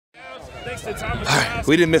Alright,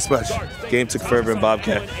 we didn't miss much. Game took forever in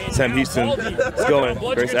Bobcat. Sam Houston is going.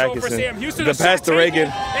 Grace Atkinson. The pass to Reagan.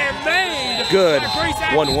 Good.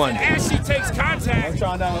 1-1. Ashley takes contact.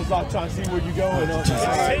 I'm trying to see where you're going.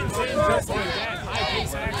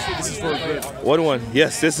 This is for a bid. 1-1.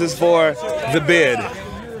 Yes, this is for the bid.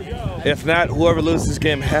 If not, whoever loses this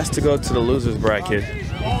game has to go to the losers bracket.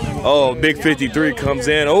 Oh, big 53 comes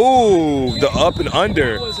in. Oh, the up and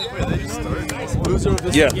under. Loser of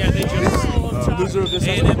this. Yeah. Loser of this.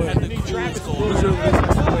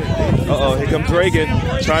 Uh-oh, here comes Reagan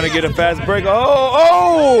trying to get a fast break.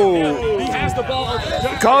 Oh! He has the ball.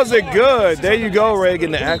 Calls it good. There you go,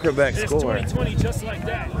 Reagan, the acrobat score. 20-20 just like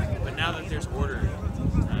that. But now that there's order.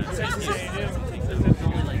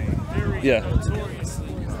 Yeah.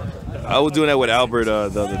 I was doing that with Albert the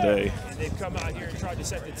other day. They've come out here and tried to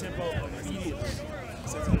set the tempo immediately.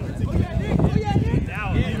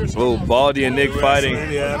 Oh, Baldy and Nick fighting.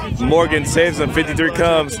 Morgan saves him. 53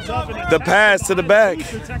 comes. The pass to the back.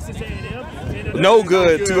 No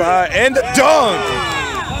good. Too high. And the dunk.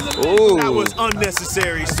 Ooh. That was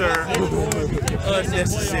unnecessary, sir.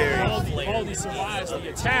 Unnecessary. Baldy survives the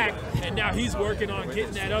attack, and now he's working on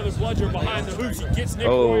getting that other bludger behind the hoops. He gets Nick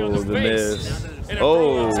Roy on the face. miss. And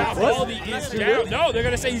Oh. Baldy is down. No, they're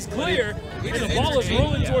going to say he's clear, and the ball is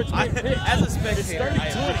rolling towards mid-pitch. As a spectator,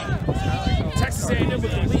 It's 30-20. Texas A&M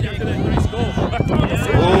with the lead after that nice goal.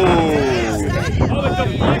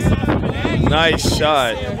 Ooh. Nice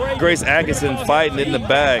shot. Grace Atkinson fighting in the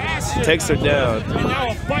back. Takes her down. And now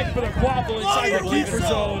a fight for the quaffle inside the keeper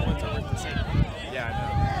zone.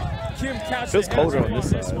 Kim Couch. Feels colder on this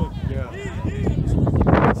side.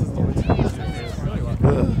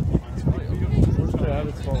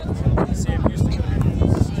 Sam Houston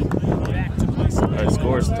back to play some. Alright,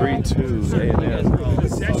 scores 3-2 A&M.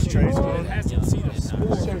 Hasn't seen a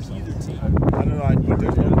score from either team. I don't know. I put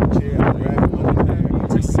this one in the chair. I grab it.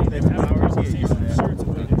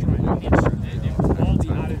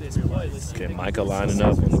 Okay, Micah lining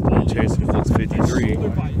up on the ball chaser. Looks 53.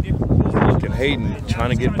 Looking Hayden, trying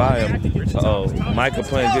to get by him. Uh-oh. Micah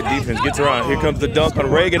playing good defense. Gets around. Here comes the dunk on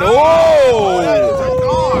Reagan.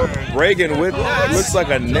 Oh! Reagan with looks like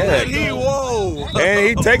a net.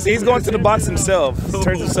 And he's going to the box himself.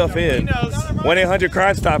 Turns himself in. 1-800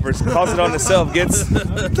 Crime Stoppers. Calls it on himself. Gets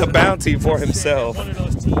the bounty for himself.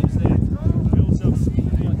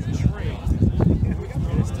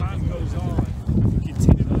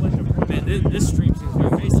 This stream seems very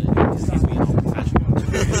basic because he's being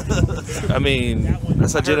professional. I mean,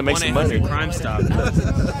 that's how Jenna makes some money. 1-800 Crime Stop. I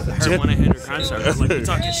heard 1-800 Crime Stop. I was like, you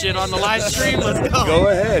talking shit on the live stream? Let's go. Go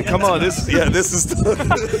ahead. Come on. This is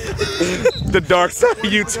the dark side of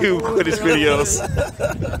YouTube footage videos.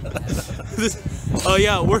 Oh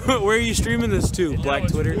yeah, where are you streaming this to? Black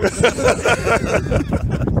Twitter.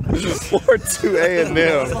 4-2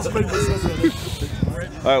 A&M.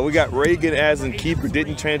 All right, we got Reagan as in keeper.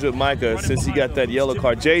 Didn't change with Micah since he got that yellow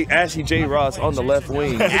card. Ashley J. Ross on the left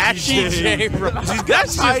wing. Ashley J. Ross.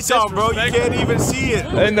 That's tight on, bro. You can't even see it.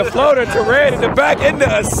 And the floater to Red in the back and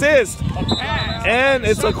the assist. And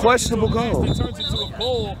it's a questionable goal.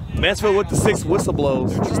 Mansfield with the 6 whistle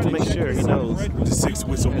blows just to make sure he knows. The 6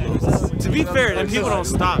 whistle blows. To be fair, them people don't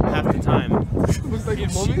stop half the time. That's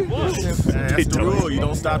the rule. You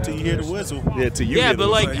don't stop till you hear the whistle. Yeah, to you. Yeah, but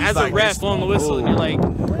like as a ref on the whistle, you're like,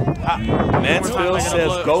 Mansfield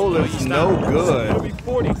says goal is no good.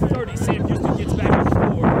 40-30. Sam Houston gets back and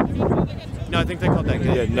forth. no, I think they called that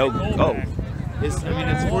good. Yeah, no. Oh. It's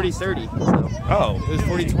 40-30. So. Oh. It was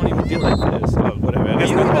 40-20. I feel like this. Oh, whatever. Are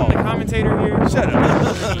you the commentator here? Shut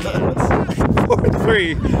up.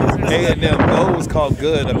 4-3. A&M goal was called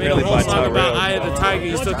good apparently by Talk about Eye Tyrell. of the Tiger.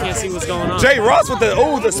 You still can't see what's going on. Jay Ross with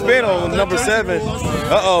the spin on number 7.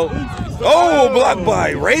 Uh-oh. Oh, blocked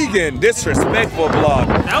by Reagan. Disrespectful block.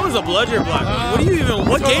 That was a bludger block.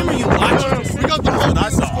 What game are you watching? We got the one I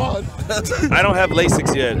saw. I don't have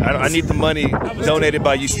LASIX yet. I need the money donated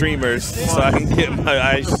by you streamers so I can get my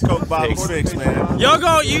eyes Coke bottle fixed, man. You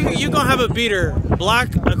gonna have a beater,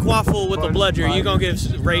 block a quaffle with a bludger. You gonna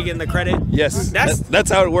give Reagan the credit? Yes,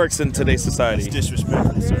 that's how it works in today's society. It's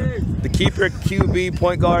disrespectful, sir. The keeper, QB,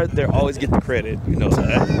 point guard, they always get the credit. You know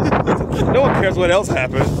that. No one cares what else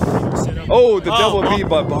happened. Oh, the double B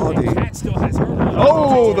by Baldy.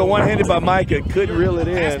 Oh, the one-handed by Micah. Couldn't reel it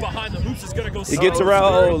in. He gets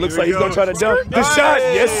around. Oh, looks like he's going to try to dunk. Good shot.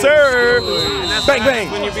 Yes, sir. Bang,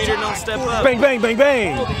 bang. When your beater don't step up. Bang, bang, bang,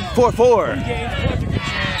 bang. 4-4.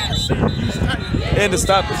 And to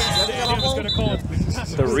stop it.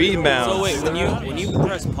 The rebound. So wait, when you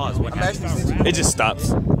press pause, what happens? It just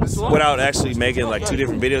stops. Without actually making like 2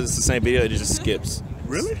 different videos. It's the same video. It just skips.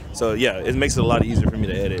 Really? So yeah, it makes it a lot easier for me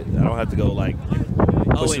to edit. I don't have to go like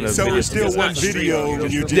pushing the So video it's still together. one video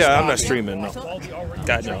when you just Yeah, I'm not streaming. No.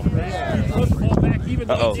 God no.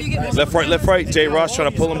 Uh-oh. Left, right. J. Ross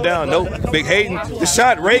trying to pull him down. Nope. Big Hayden. The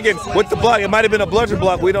shot. Reagan with the block. It might have been a bludger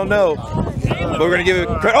block. We don't know. But we're going to give it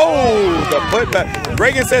credit. Oh, the putback.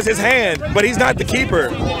 Reagan says his hand, but he's not the keeper.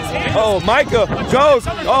 Oh, Micah goes.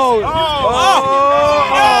 Oh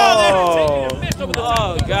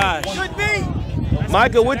gosh.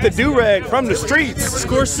 Micah with the do-rag from the streets.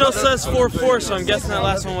 Score still says 4-4, so I'm guessing that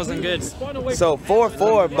last one wasn't good. So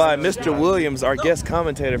 4-4 by Mr. Williams, our guest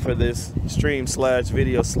commentator for this stream slash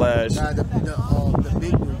video slash. The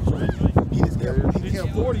big one. He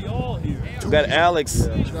kept 40 all here. We got Alex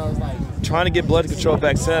trying to get blood control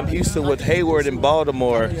back. Sam Houston with Hayward in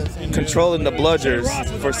Baltimore controlling the bludgers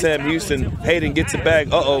for Sam Houston. Hayden gets it back.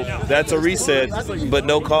 Uh-oh, that's a reset, but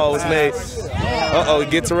no call was made. Uh-oh, he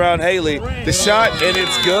gets around Haley. The shot, and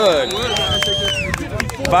it's good.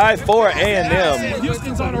 5-4 A&M.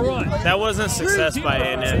 Houston's on a run. That wasn't success by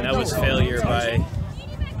A&M. That was failure by...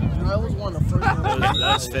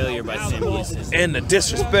 That was failure by Sam Houston. And the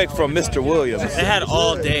disrespect from Mr. Williams. They had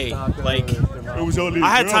all day. Like,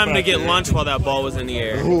 I had time to get lunch while that ball was in the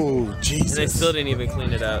air. Ooh, Jesus. And they still didn't even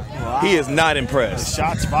clean it up. He is not impressed.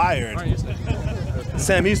 Shots fired.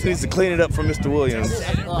 Sam Houston needs to clean it up for Mr. Williams.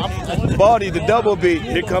 Baldy, the double beat.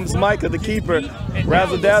 Here comes Micah, the keeper.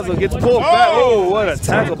 Razzle Dazzle gets pulled back. Oh, what a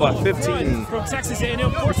tackle by 15. From Texas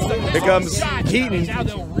A&M forces them. Here comes Keaton. Now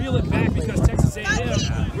they'll reel it back because Texas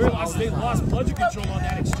A&M realized they lost bludger control on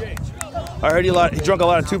that exchange. I heard he drunk a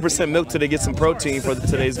lot of 2% milk today to get some protein for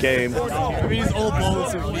today's game.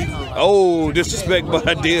 Oh, disrespect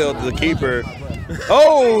by Deal, the keeper.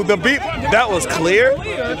 Oh, the beat. That was clear.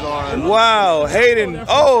 Wow, Hayden.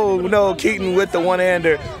 Oh, no, Keaton with the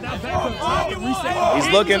one-hander. He's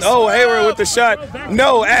looking. Oh, Hayward with the shot.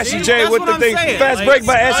 No, Ashley J with the thing. Fast break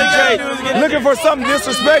by Ashley J. Looking for something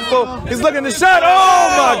disrespectful. He's looking to shot. Oh,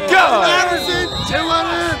 my God.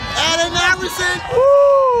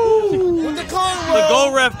 The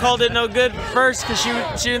goal ref called it no good first because she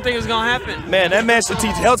didn't think it was going to happen. Man, that man should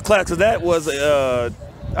teach health class because that was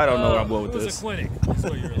I don't know where I'm going with this.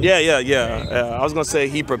 Yeah. I was going to say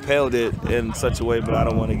he propelled it in such a way, but I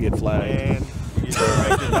don't want to get flagged.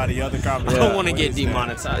 By the other I don't want to get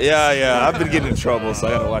demonetized. Yeah. I've been getting in trouble, so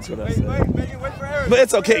I got to watch what I say. But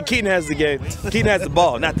it's okay. Keaton has the game. Keaton has the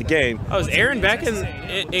ball, not the game. Oh, is Aaron back in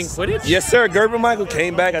Quidditch? Yes, sir. Gerber Michael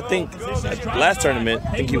came back, I think, last tournament.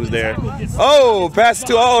 I think he was there. Oh, pass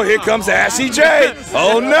to, oh, here comes Ashley J.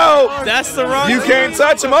 Oh, no. That's the wrong You can't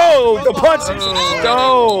touch him. Oh, the punch.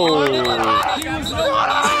 Oh.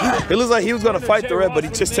 It looks like he was going to fight the ref, but he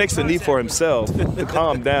just takes the knee for himself to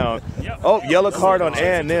calm down. Oh, yellow card on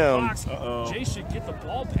A&M. Jay should get the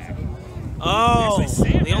ball back. Oh,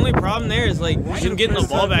 the only problem there is, like, him getting the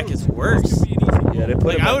ball back is worse. Yeah, they put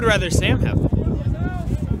Like, I would rather Sam have it.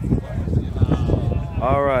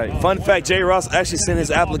 All right. Fun fact, J. Ross actually sent his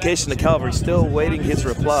application to Calvary, still waiting his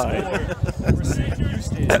reply.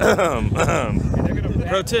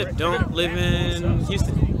 Pro tip, don't live in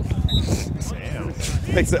Houston.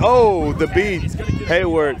 Makes it, oh, the beat.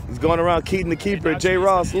 Hayward is going around Keaton, the keeper. J.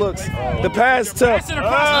 Ross looks. The pass to,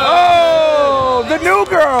 oh, the new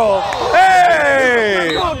girl.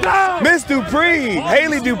 Hey, Miss Dupree.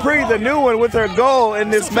 Haley Dupree, the new one with her goal in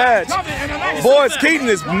this match. Boys, Keaton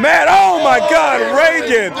is mad. Oh, my God,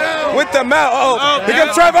 Reagan with the mouth. Oh, here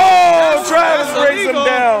comes Travis. Oh, Travis brings him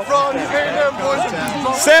down.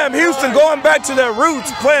 Sam Houston going back to their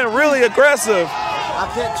roots, playing really aggressive.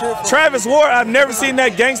 Travis Ward, I've never seen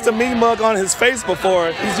that gangster me mug on his face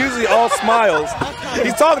before. He's usually all smiles.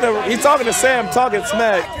 He's talking to Sam, talking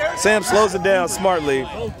smack. Sam slows it down smartly.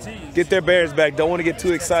 Get their bears back. Don't want to get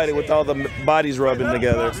too excited with all the bodies rubbing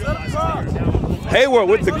together. Hayward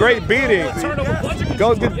with the great beating.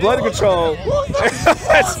 Goes get blood control.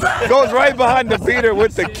 Goes right behind the beater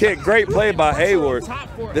with the kick. Great play by Hayward.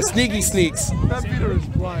 The sneaky sneaks.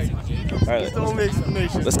 All right,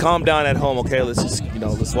 let's calm down at home, okay? Let's just,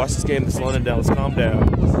 let's watch this game. Let's slow it down. Let's calm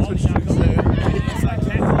down.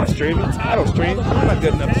 I stream? I don't stream. I'm not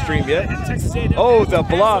good enough to stream yet. Oh, the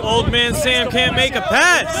block. Old man Sam can't make a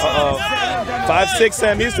pass. Uh-oh. 5'6",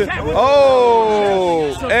 Sam Houston.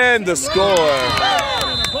 Oh, and the score.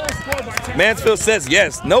 Mansfield says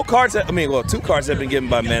yes. No cards, two cards have been given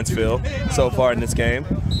by Mansfield so far in this game.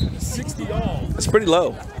 It's pretty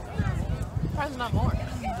low. Not more.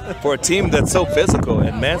 For a team that's so physical,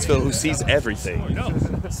 and Mansfield who sees everything.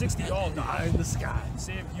 60 all in the sky.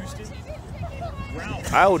 Sam Houston.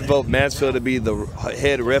 I would vote Mansfield to be the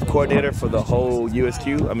head ref coordinator for the whole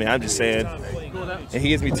USQ. I mean, I'm just saying. And he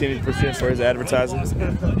gives me 10% for his advertising.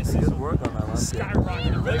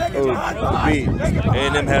 Oh, beat.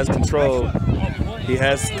 A&M has control. He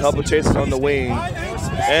has a couple chases on the wing.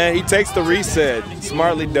 And he takes the reset.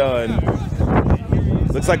 Smartly done.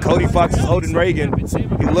 Looks like Cody Fox is holding Reagan.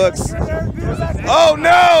 He looks. Oh,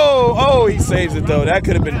 no! Oh, he saves it, though. That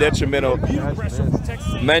could have been detrimental.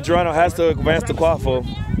 Mangiarano has to advance to Quaffle.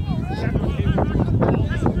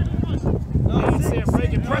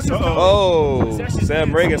 Oh,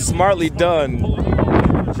 Sam Reagan smartly done.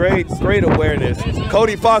 Great awareness.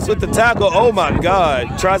 Cody Fox with the tackle. Oh my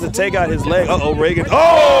God. Tries to take out his leg. Uh-oh, Reagan.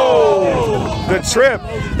 Oh! The trip.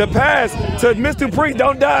 The pass to Mr. Dupree.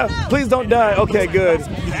 Don't die. Please don't die. Okay, good.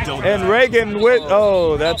 And Reagan with,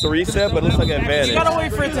 oh, that's a reset, but it looks like an advantage. You gotta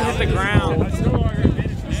wait for it to hit the ground.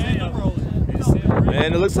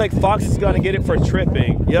 And it looks like Fox is gonna get it for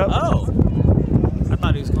tripping. Yep. Oh. I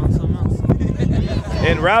thought he was calling something else.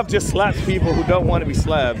 And Ralph just slaps people who don't want to be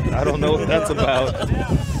slapped. I don't know what that's about.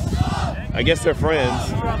 I guess they're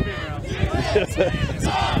friends.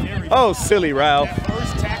 Oh, silly Ralph.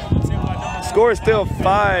 Score is still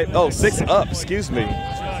 6 up, excuse me.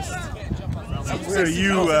 Where are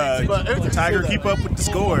you, Tiger? Keep up with the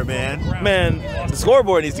score, man. Man, the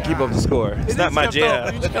scoreboard needs to keep up the score. It's not my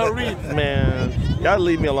jam. Man, y'all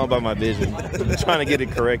leave me alone by my vision. I'm trying to get it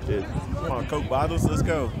corrected. Come on, Coke bottles, let's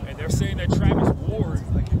go. And they're saying that Travis Ward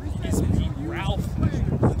is beat Ralph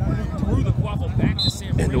through the quaffle back to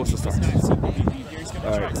Sam. And what's the start?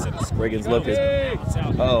 All right, Reagan's looking.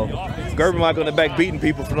 Uh-oh. Gerbenmach on the back beating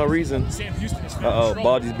people for no reason. Uh-oh,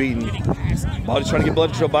 Baldy's beating. Baldy's trying to get blood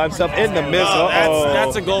control by himself in the middle. Uh-oh.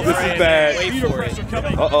 That's a goal. This is bad. Wait for it.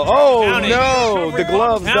 Uh-oh. Oh, no. The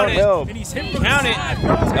gloves don't help. Count it.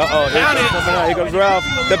 Uh-oh. Here comes Ralph.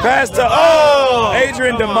 The pass to,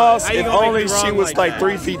 Adrian DeMoss. If only she was like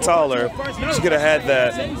 3 feet taller, she could have had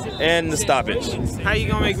that. And the stoppage. How you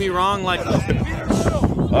gonna make me wrong like that?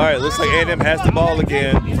 All right, looks like A&M has the ball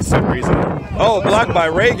again for some reason. Oh, blocked by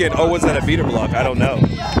Reagan. Oh, was that a beater block? I don't know.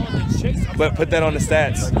 But put that on the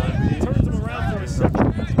stats.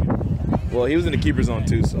 Well, he was in the keeper zone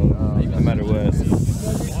too, so no matter what.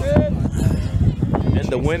 And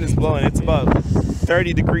the wind is blowing. It's about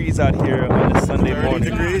 30 degrees out here on a Sunday morning.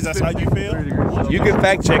 30 degrees, that's how you feel? You can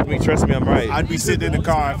fact check me. Trust me, I'm right. I'd be sitting in the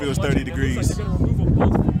car if it was 30 degrees.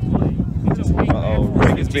 Uh-oh,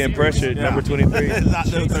 Reagan's being pressured, number 23. Not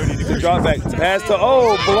no 30 degrees. Drop back, pass to,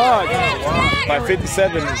 blocked by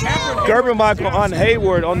 57. Gerbenmach on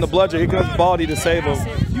Hayward on the bludger. Here comes Baldy to save him.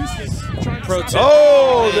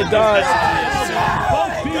 Oh, the dodge.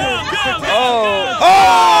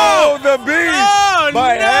 Oh, the beat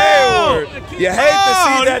by Hayward. You hate to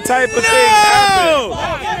see that type of thing happen.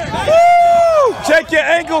 Woo! Check your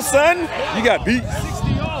ankle, son. You got beat.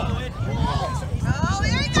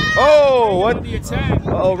 Oh, what?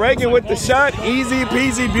 Oh, Reagan with the shot. Easy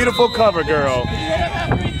peasy, beautiful cover, girl.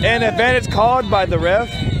 And advantage called by the ref.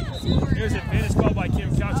 Here's advantage called by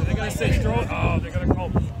Kim Couch. They're going to say throw. Oh, they're going to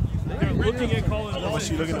call. They're looking at calling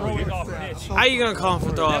throwing off pitch. How you gonna call him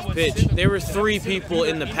for throw off pitch? There were 3 people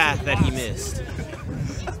in the path that he missed.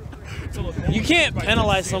 You can't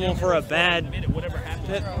penalize someone for a bad.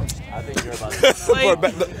 I think you're about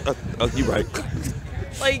to. You're right.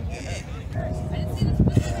 Like.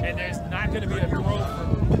 And there's not going to be a throw.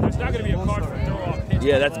 There's not going to be a card for throw off pitch.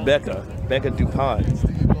 Yeah, that's Becca DuPont,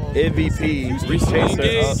 MVP,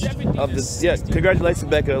 chaser of this. Yeah, congratulations,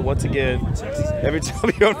 Becca, once again. Every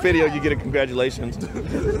time you're on video, you get a congratulations.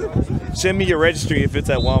 Send me your registry if it's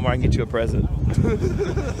at Walmart. I can get you a present.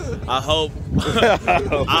 I hope.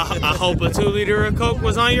 I hope a 2-liter of Coke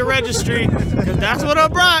was on your registry, because that's what I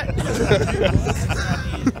brought.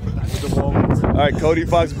 All right, Cody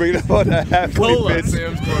Fox bringing up on the halfway pitch.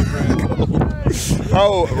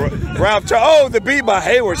 Oh, Ralph. Oh, the beat by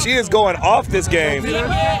Hayward. She is going off this game.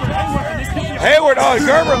 Hayward on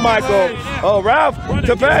Gerbenmach. Oh, Ralph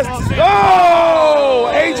to pass. Oh,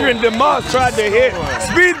 Adrian DeMoss tried to hit.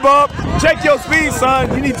 Speed bump. Check your speed, son.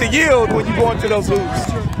 You need to yield when you go into those hoops.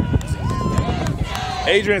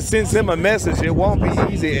 Adrian sends him a message. It won't be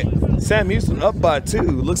easy. Sam Houston up by 2.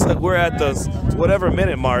 Looks like we're at the whatever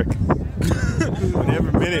minute mark.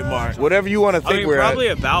 Whatever minute mark. Whatever you want to think we're probably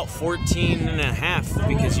at. about 14 and a half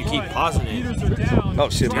because you keep pausing it. Oh,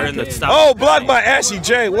 shit. During the stop. Oh, blocked by Ashley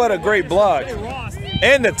J. What a great block.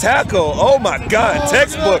 And the tackle. Oh, my God.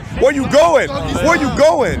 Textbook. Where you going? Where you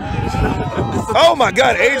going? Oh, my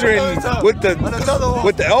God. Adrian with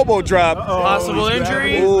the elbow drop. Possible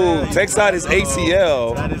injury. Ooh, takes out his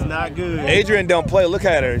ACL. That is not good. Adrian don't play. Look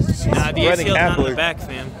at her. She's Nah, the running ACL's not in backward. the back,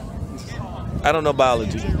 fam. I don't know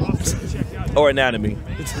biology or anatomy.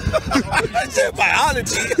 I said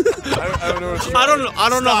biology. I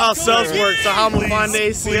don't know how cells work, so how I'm gonna find the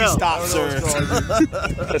ACL? Please stop, sir.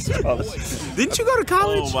 Didn't you go to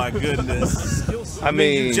college? Oh my goodness. I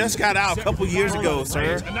mean, you just got out a couple years ago,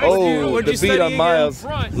 sir. Oh, What'd the you beat study on Miles.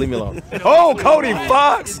 again? Leave me alone. Oh, Cody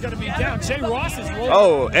Fox. Oh,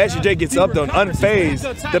 Oh, Ashley J gets up though,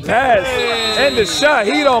 unfazed. The pass and the shot.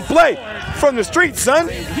 He don't play from the streets, son.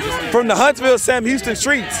 From the Huntsville, Sam Houston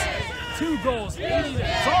streets. 2 goals.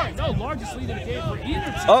 Largest lead in the game for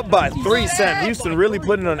either team. Up by 3. Sam Houston really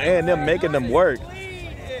putting on A&M, making them work.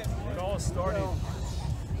 It all started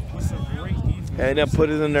with some great defense. And then put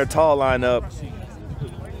it in their tall lineup.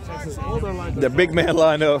 The big man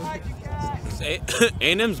lineup.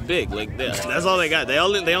 A&M's big, like that's all they got. They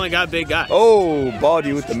only got big guys. Oh,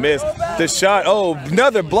 Baldy with the miss. The shot. Oh,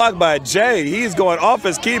 another block by Jay. He's going off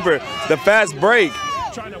his keeper. The fast break.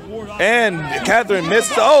 And Catherine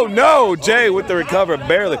misses. Oh no, Jay with the recover,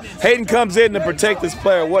 barely. Hayden comes in to protect this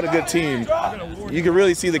player. What a good team. You can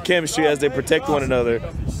really see the chemistry as they protect one another.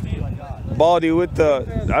 Baldy with the,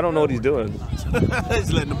 I don't know what he's doing.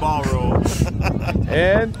 He's letting the ball roll.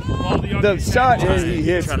 And the shot is he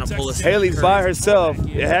hits. Haley's by herself.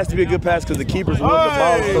 It has to be a good pass because the keeper's willing to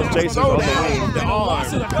follow those chasers on the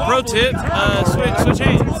wing. Pro tip: switch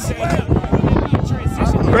hands.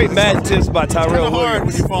 Great Madden tips by Tyrell Hard when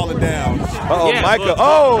Williams. you're falling down. Uh-oh, Yeah, Micah. but-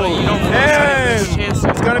 Oh, but you don't and chance to-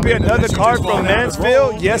 it's going to be another card from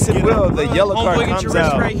Mansfield. Yes, it will. The yellow card Homeboy, get comes your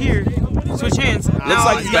wrist out. right here. Switch hands. Looks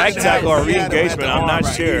like back tackle or re-engagement. I'm not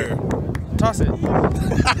sure. Toss it.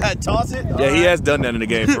 Toss it? Yeah, he has done that in the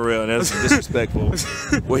game for real, and that's disrespectful.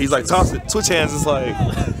 Where he's like, toss it, switch hands. It's like,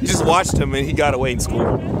 you just watched him and he got away and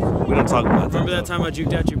scored. We don't talk about that. Remember that time I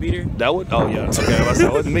juked out your beater? That would, oh yeah, okay,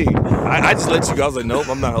 that wasn't me. I just let you go. I was like, nope,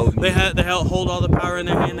 I'm not holding. They hold all the power in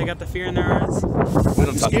their hand. They got the fear in their eyes. We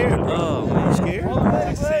don't talk about that. Oh man,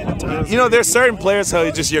 Scared? You know, there's certain players how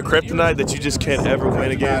it's just your kryptonite that you just can't ever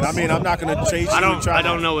win against. I mean, I'm not going to chase you. I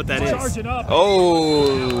don't know what that is.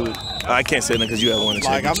 Oh, I can't say that because you have won a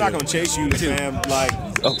Like, I'm championship. not going to chase you, fam. Like,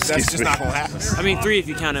 Oh, that's excuse just me. not going to happen. I mean 3 if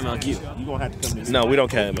you count MLQ. You're going to have to come to No, we don't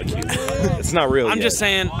count him a cute. It's not real. I'm yet. just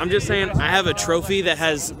saying. I have a trophy that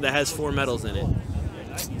has 4 medals in it.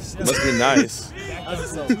 Must be nice.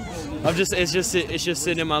 It's just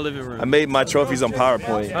sitting in my living I room. made my trophies on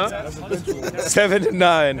PowerPoint. Huh?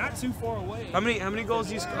 7-9. How many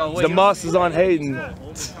goals you? Oh wait. The Moss is on Hayden,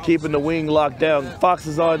 keeping the wing locked down. Fox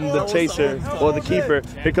is on the chaser or the keeper.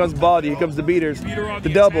 Here comes Baldy. Here comes the beaters.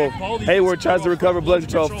 The double. Hayward tries to recover blood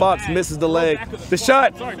control. Fox misses the leg. The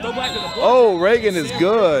shot. Oh, Reagan is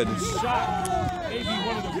good.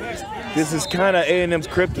 This is kind of A&M's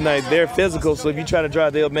kryptonite. They're physical, so if you try to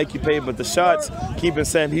drive, they'll make you pay. But the shots keeping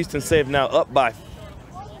Sam Houston safe. Now up by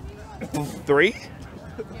 3.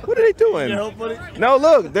 What are they doing? No,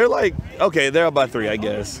 look, they're like, okay, they're up by 3, I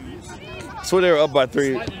guess. So they were up by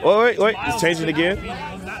 3. Oh, wait, it's changing again.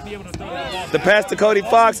 The pass to Cody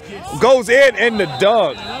Fox goes in the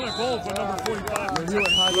dunk.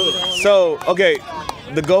 So, okay,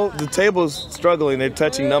 the table's struggling. They're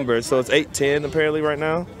touching numbers, so it's 8-10 apparently right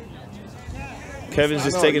now. Kevin's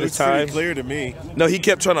just taking his time. Clear to me. No, he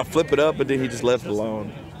kept trying to flip it up, but then he just left it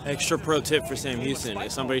alone. Extra pro tip for Sam Houston: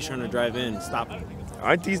 if somebody's trying to drive in, stop them.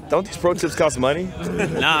 Don't these pro tips cost money?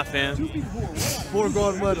 Nah, fam. 4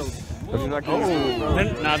 gold medals. They're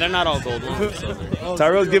not all gold ones.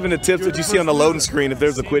 Tyrell's giving the tips that you see on the loading screen if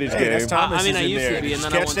there's a Quidditch Hey, that's game. Thomas I mean, is I in used there. to be, Did and you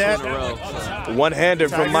then I catch won 2 that? in a row. So. One-hander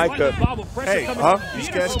from Micah. Hey, you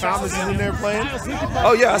catch Thomas is in there playing?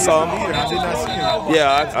 Oh, yeah, I saw him. I did not see him.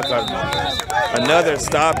 Yeah, I caught him. Another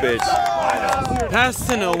stoppage. Pass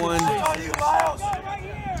to no one.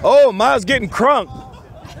 Oh, Miles getting crunk.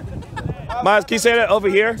 Miles, can you say that over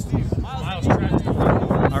here?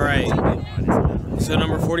 All right. So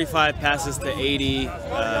number 45 passes to 80.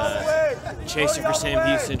 Chaser for Sam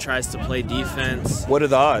Houston tries to play defense, What are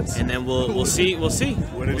the odds? and then we'll see. We'll see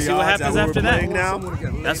what odds happens that after we're that. playing now?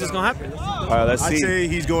 That's what's gonna happen. All right, let's I'd see. say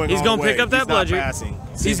he's going He's all gonna the pick way. up that He's not bludger. passing.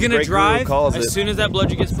 He's the gonna great guru drive. calls As it. soon as that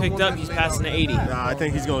bludger gets picked up, he's passing to 80. Nah, I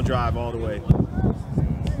think he's going to drive all the way.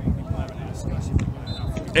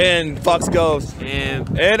 And Fox goes. And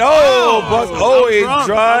And he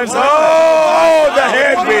drives. Oh, the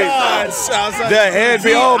head beat. The head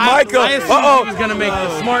beat. Oh, Michael. I assumed he was gonna make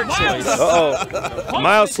the smart choice.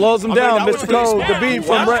 Miles slows him down. Mr. Cole, the beat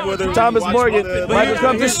from Thomas Morgan. Michael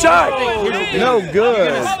comes to shot. No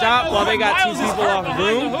good. Stop while they got 2 people off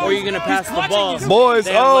room, or you're gonna pass the ball. Boys,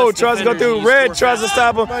 They have less tries to go defenders, through. you Red score tries to fast.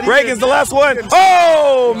 stop him. Reagan's the last one.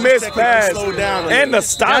 Oh, missed pass. Slow down a And the That's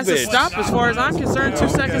a stoppage. stop as far as I'm concerned. 2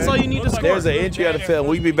 seconds. seconds all you need to score. There's an entry out of film.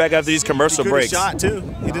 We'll be back after these commercial breaks. Shot too.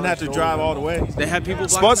 He didn't have to drive all the way. They had people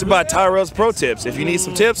Sponsored by Tyrell's Pro Tips. If you need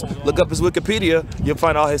some tips, look up his Wikipedia. You'll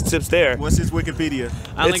find all his tips there. What's his Wikipedia?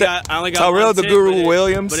 I only got Tyrell one the tip, Guru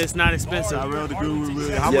Williams. But it's not expensive. Tyrell the Guru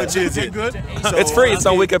Williams. How much is it? Good. It's free. It's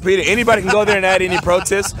on Wikipedia. Anybody can go there and add any pro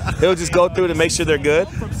tips. He'll just go through to make sure they're good.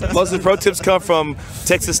 Most of the pro tips come from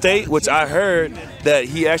Texas State, which I heard that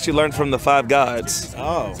he actually learned from the 5 gods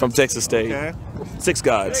from Texas State. Okay. 6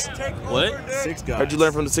 gods. What? 6 guys. Heard you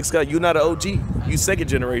learn from the 6 gods. You're not an OG. You second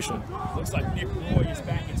generation. Looks like Nick Roy is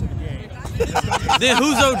back into the game. Then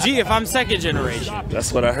who's OG if I'm second generation?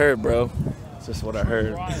 That's what I heard, bro. That's just what I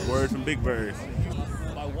heard. Word from Big Bird.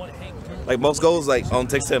 Like most goals, like on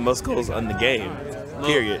Texas Tech, most goals on the game.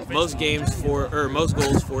 Period. Most goals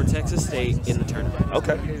for Texas State in the tournament.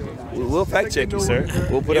 Okay. We'll fact check you, sir.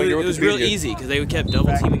 We'll put on your Wikipedia. It was real easy because they kept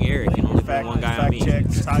double teaming Eric and only put one guy on me.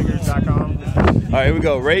 Tigers.com. All right, here we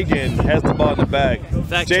go. Reagan has the ball in the back.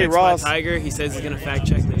 Fact Jay checks Ross. by Tiger. He says he's gonna fact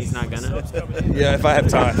check, then he's not gonna. Yeah, if I have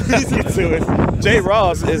time. Let's get to it. Jay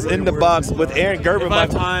Ross is in the box with Aaron Gerber. If I have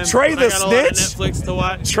time, Trey the I got a lot of snitch. Netflix to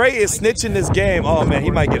watch. Trey is snitching this game. Oh man, he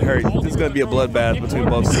might get hurt. This is gonna be a bloodbath between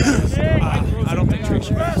both teams. I don't think Trey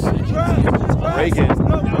should be snitching. Reagan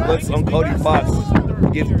looks on Cody Fox.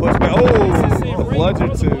 Gets pushed back. Oh, a bludger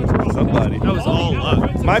to somebody. That was all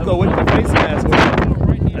luck. Michael with the face mask. I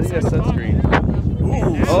think that's sunscreen.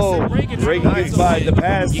 Oh, Reagan gets by the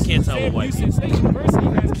pass. You can't tell what white people.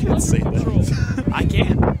 Can't say that. I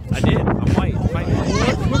can. I did. I'm white. I'm fighting. My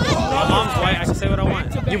mom's white. I can say what I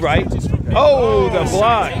want. You're right. Oh, the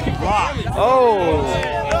block. Oh.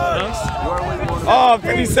 Oh,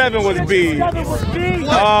 57 was B.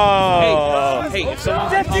 Oh. Hey, if someone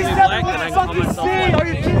can call me black, then I can call myself white.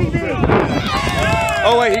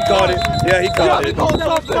 Oh, wait, he called it. Yeah, he called it.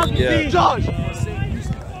 Josh,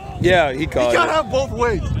 Yeah, he called you can't it. have both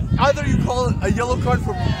ways. Either you call it a yellow card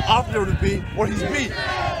from opposite to B, or he's B,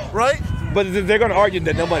 right? But they're going to argue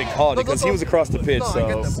that nobody called it because he was across the pitch. No, I So.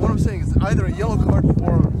 get that. What I'm saying is either a yellow card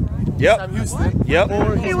for Sam Houston, Yep.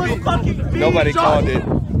 or he's B. Nobody called it.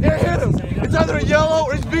 Yeah, hit him. It's either a yellow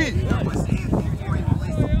or it's B.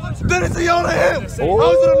 Then it's a yellow to him. Oh.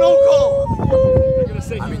 How is it a no call?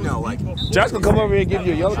 Josh gonna come over here and give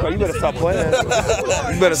you a yellow card. You better stop playing.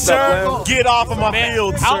 You better stop playing. Get off of my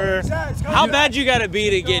field, sir. How bad you gotta be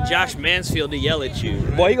to get Josh Mansfield to yell at you?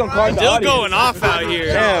 Boy, he gonna card the Still audience. going off out here.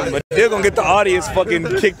 Damn, but they're gonna get the audience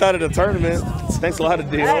fucking kicked out of the tournament. Thanks a lot of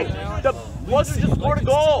deal. What's just scored a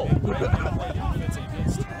goal?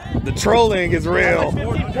 The trolling is real.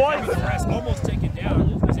 Almost taken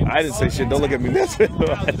down. I didn't say shit. Don't look at me. I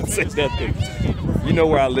didn't say nothing. You know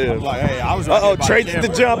where I live. Like, hey, I was right Uh-oh, there by Trey the did the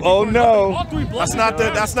camera. jump. Oh no. That's not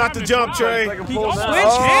the jump, Trey. Switch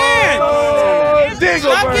hands!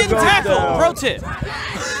 Stop getting tackled. Pro tip.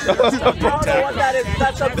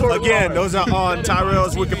 Again, those are on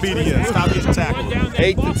Tyrell's Wikipedia. Stop getting tackled.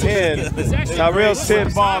 8 to 10. Tyrell's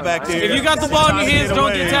tips. Ball back there. If you got the ball in your hands,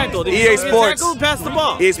 don't get tackled. If EA you don't get Sports. tackled, pass the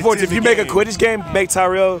ball. EA Sports, if you make a Quidditch game, make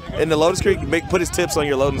Tyrell in the loading screen, put his tips on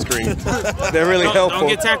your loading screen. They're really helpful. Don't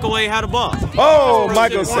get tackled while you had a ball. Oh,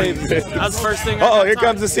 Michael saved it. That's the first thing. Uh-oh, here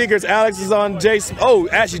comes the Seekers. Alex is on Jason. Oh,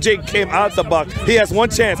 actually, Jake came out the box. He has one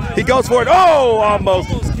chance. He goes for it. Oh, almost.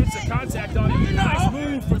 Gets the contact on it. Nice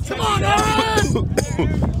move for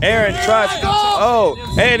Aaron tries. Oh,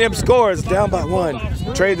 A&M scores down by 1.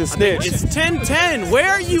 Trey the snitch. It's 10-10. Where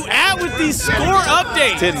are you at with these score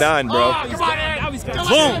updates? 10-9, bro.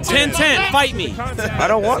 Boom, 10-10. Fight me. I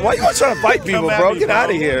don't want. Why you always trying to fight people, bro? Get out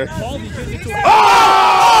of here. Oh,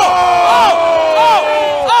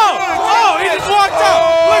 he just walked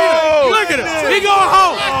out. Look at him. He going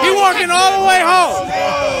home. He walking all the way home.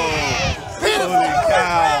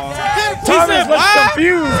 Thomas looks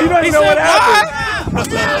confused. You don't even know what happened. Look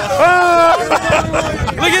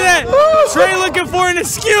at that. Trey looking for an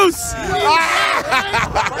excuse.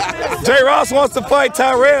 Jay Ross wants to fight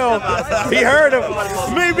Tyrell. He heard him.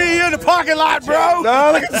 Meet me in the parking lot, bro.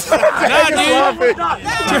 No, look at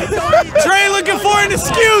Trey looking for an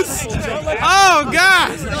excuse. Oh,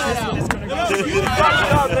 God.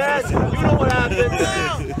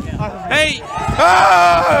 Hey,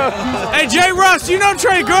 hey, Jay Ross, you know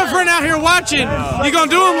Trey's girlfriend out here watching. You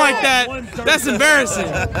gonna do him like that? That's embarrassing.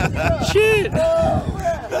 Shit.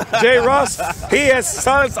 Jay Ross, he has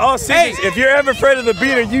silenced all seasons. Hey. If you're ever afraid of the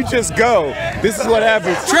beater, you just go. This is what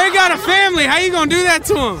happens. Trey got a family. How you gonna do that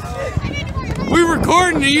to him? We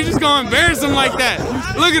recording and you just gonna embarrass him like that.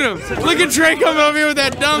 Look at him. Look at Trey coming over here with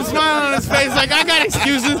that dumb smile on his face like, I got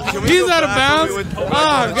excuses. He's out of bounds.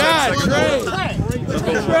 Oh, God, Trey.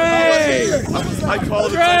 I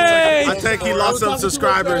called it. I think he lost some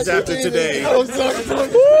subscribers after today.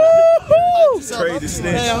 Trade the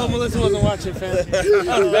snitch. Hey, I hope Melissa wasn't watching, fam.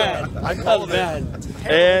 That was bad. That was bad.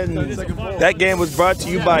 And that game was brought to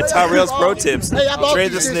you by Tyrell's Pro Tips.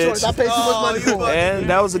 Trade the snitch. And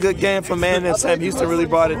that was a good game for Man, and Sam Houston really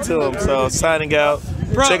brought it to him. So signing out.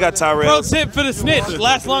 Check out Tyrell. Pro tip for the snitch.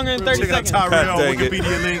 Lasts longer than 30 seconds. Tyrell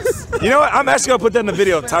Wikipedia links. You know what? I'm actually going to put that in the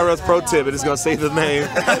video. Tyrell's Pro Tip, and it's going to say the name.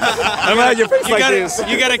 I'm going to have your face like this.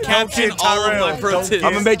 You got to caption all of my pro tips.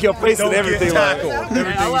 I'm going to make your face and everything like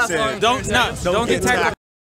Everything you said. Don't get tackled.